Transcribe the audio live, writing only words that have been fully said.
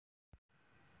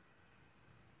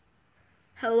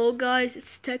Hello guys,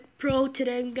 it's Tech Pro.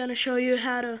 Today I'm gonna show you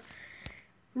how to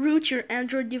root your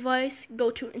Android device.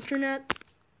 Go to internet,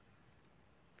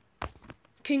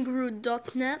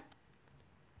 kingroot.net.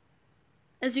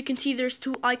 As you can see, there's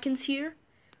two icons here,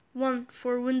 one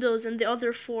for Windows and the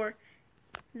other for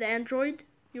the Android.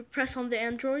 You press on the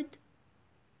Android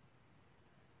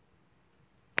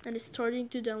and it's starting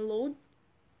to download.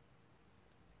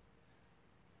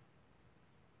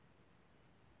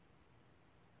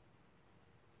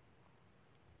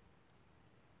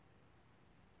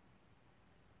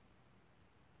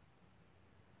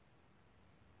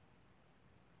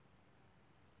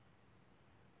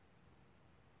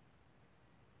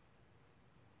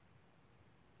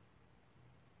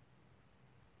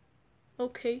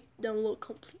 Okay, download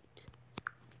complete.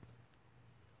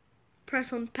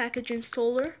 Press on package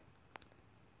installer.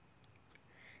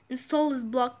 Install is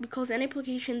blocked because an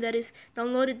application that is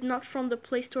downloaded not from the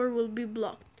Play Store will be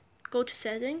blocked. Go to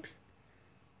settings.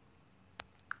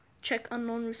 Check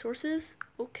unknown resources.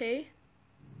 Okay.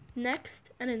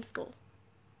 Next and install.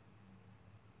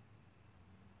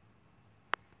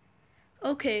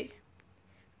 Okay.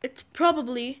 It's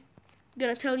probably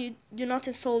gonna tell you do not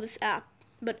install this app.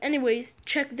 But anyways,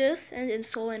 check this and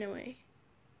install anyway.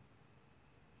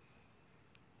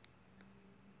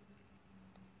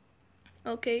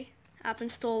 Okay, app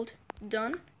installed,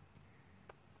 done.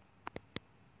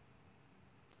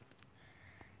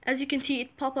 As you can see,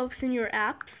 it pop-ups in your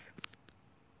apps.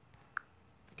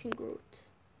 Kingroot.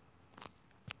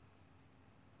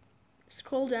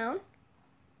 Scroll down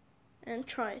and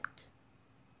try it.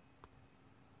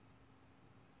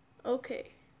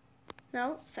 Okay.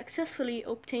 Now successfully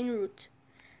obtain root.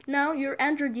 Now your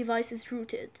Android device is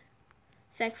rooted.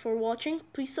 Thanks for watching.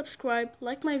 Please subscribe,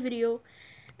 like my video,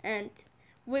 and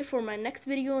wait for my next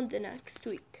video in the next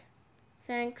week.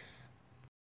 Thanks.